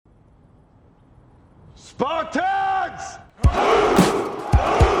Spartans!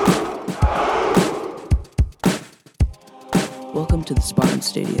 Welcome to the Spartan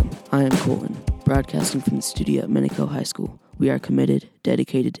Stadium. I am Colin, broadcasting from the studio at Minico High School. We are committed,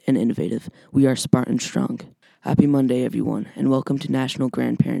 dedicated, and innovative. We are Spartan strong. Happy Monday, everyone, and welcome to National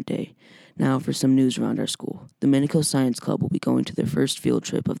Grandparent Day. Now for some news around our school. The Minico Science Club will be going to their first field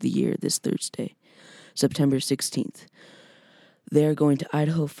trip of the year this Thursday, September 16th. They are going to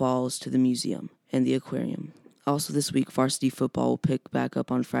Idaho Falls to the museum and the aquarium. Also this week, varsity football will pick back up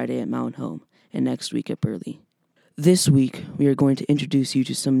on Friday at Mountain Home and next week at Burley. This week, we are going to introduce you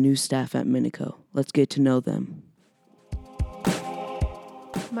to some new staff at Minico. Let's get to know them.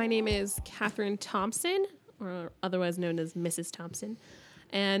 My name is Catherine Thompson, or otherwise known as Mrs. Thompson,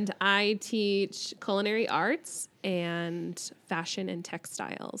 and I teach culinary arts and fashion and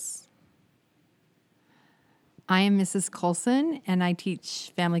textiles. I am Mrs. Colson, and I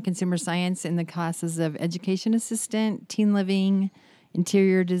teach family consumer science in the classes of education assistant, teen living,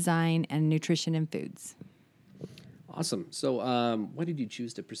 interior design, and nutrition and foods. Awesome. So why did you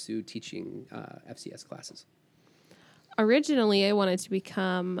choose to pursue teaching FCS classes? Originally, I wanted to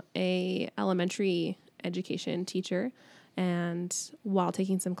become a elementary education teacher, and while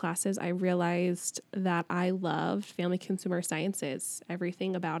taking some classes, I realized that I loved family consumer sciences.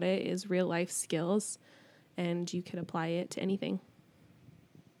 Everything about it is real life skills, and you could apply it to anything.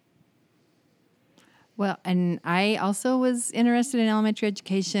 Well, and I also was interested in elementary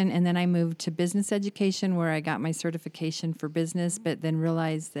education, and then I moved to business education where I got my certification for business, but then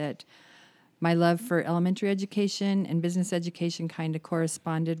realized that my love for elementary education and business education kind of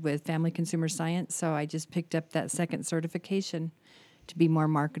corresponded with family consumer science, so I just picked up that second certification to be more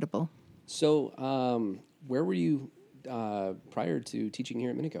marketable. So where were you prior to teaching here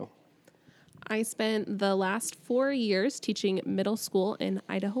at Minico? I spent the last 4 years teaching middle school in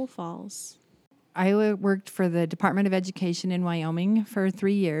Idaho Falls. I worked for the Department of Education in Wyoming for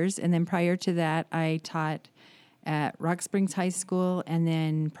 3 years, and then prior to that, I taught at Rock Springs High School, and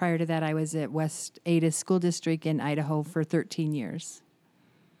then prior to that, I was at West Ada School District in Idaho for 13 years.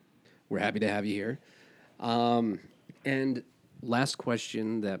 We're happy to have you here. And last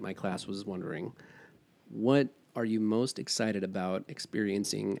question that my class was wondering, what are you most excited about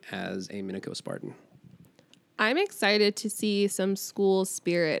experiencing as a Minico Spartan? I'm excited to see some school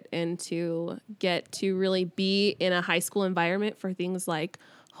spirit and to get to really be in a high school environment for things like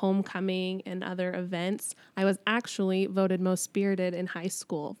homecoming and other events. I was actually voted most spirited in high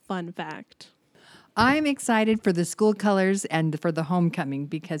school. Fun fact. I'm excited for the school colors and for the homecoming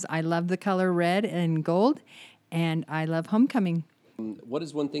because I love the color red and gold, and I love homecoming. What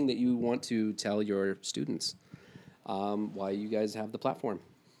is one thing that you want to tell your students why you guys have the platform?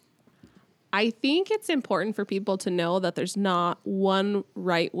 I think it's important for people to know that there's not one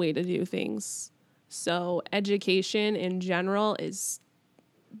right way to do things. So education in general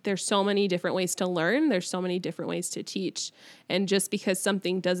there's so many different ways to learn. There's so many different ways to teach. And just because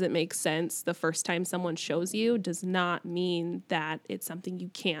something doesn't make sense the first time someone shows you does not mean that it's something you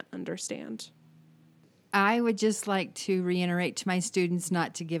can't understand. I would just like to reiterate to my students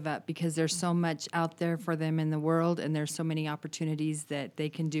not to give up because there's so much out there for them in the world, and there's so many opportunities that they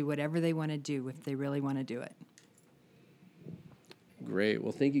can do whatever they want to do if they really want to do it. Great.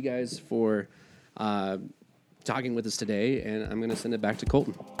 Well, thank you guys for talking with us today, and I'm going to send it back to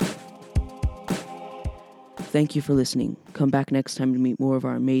Colton. Thank you for listening. Come back next time to meet more of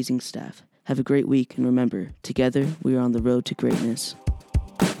our amazing staff. Have a great week, and remember, together we are on the road to greatness.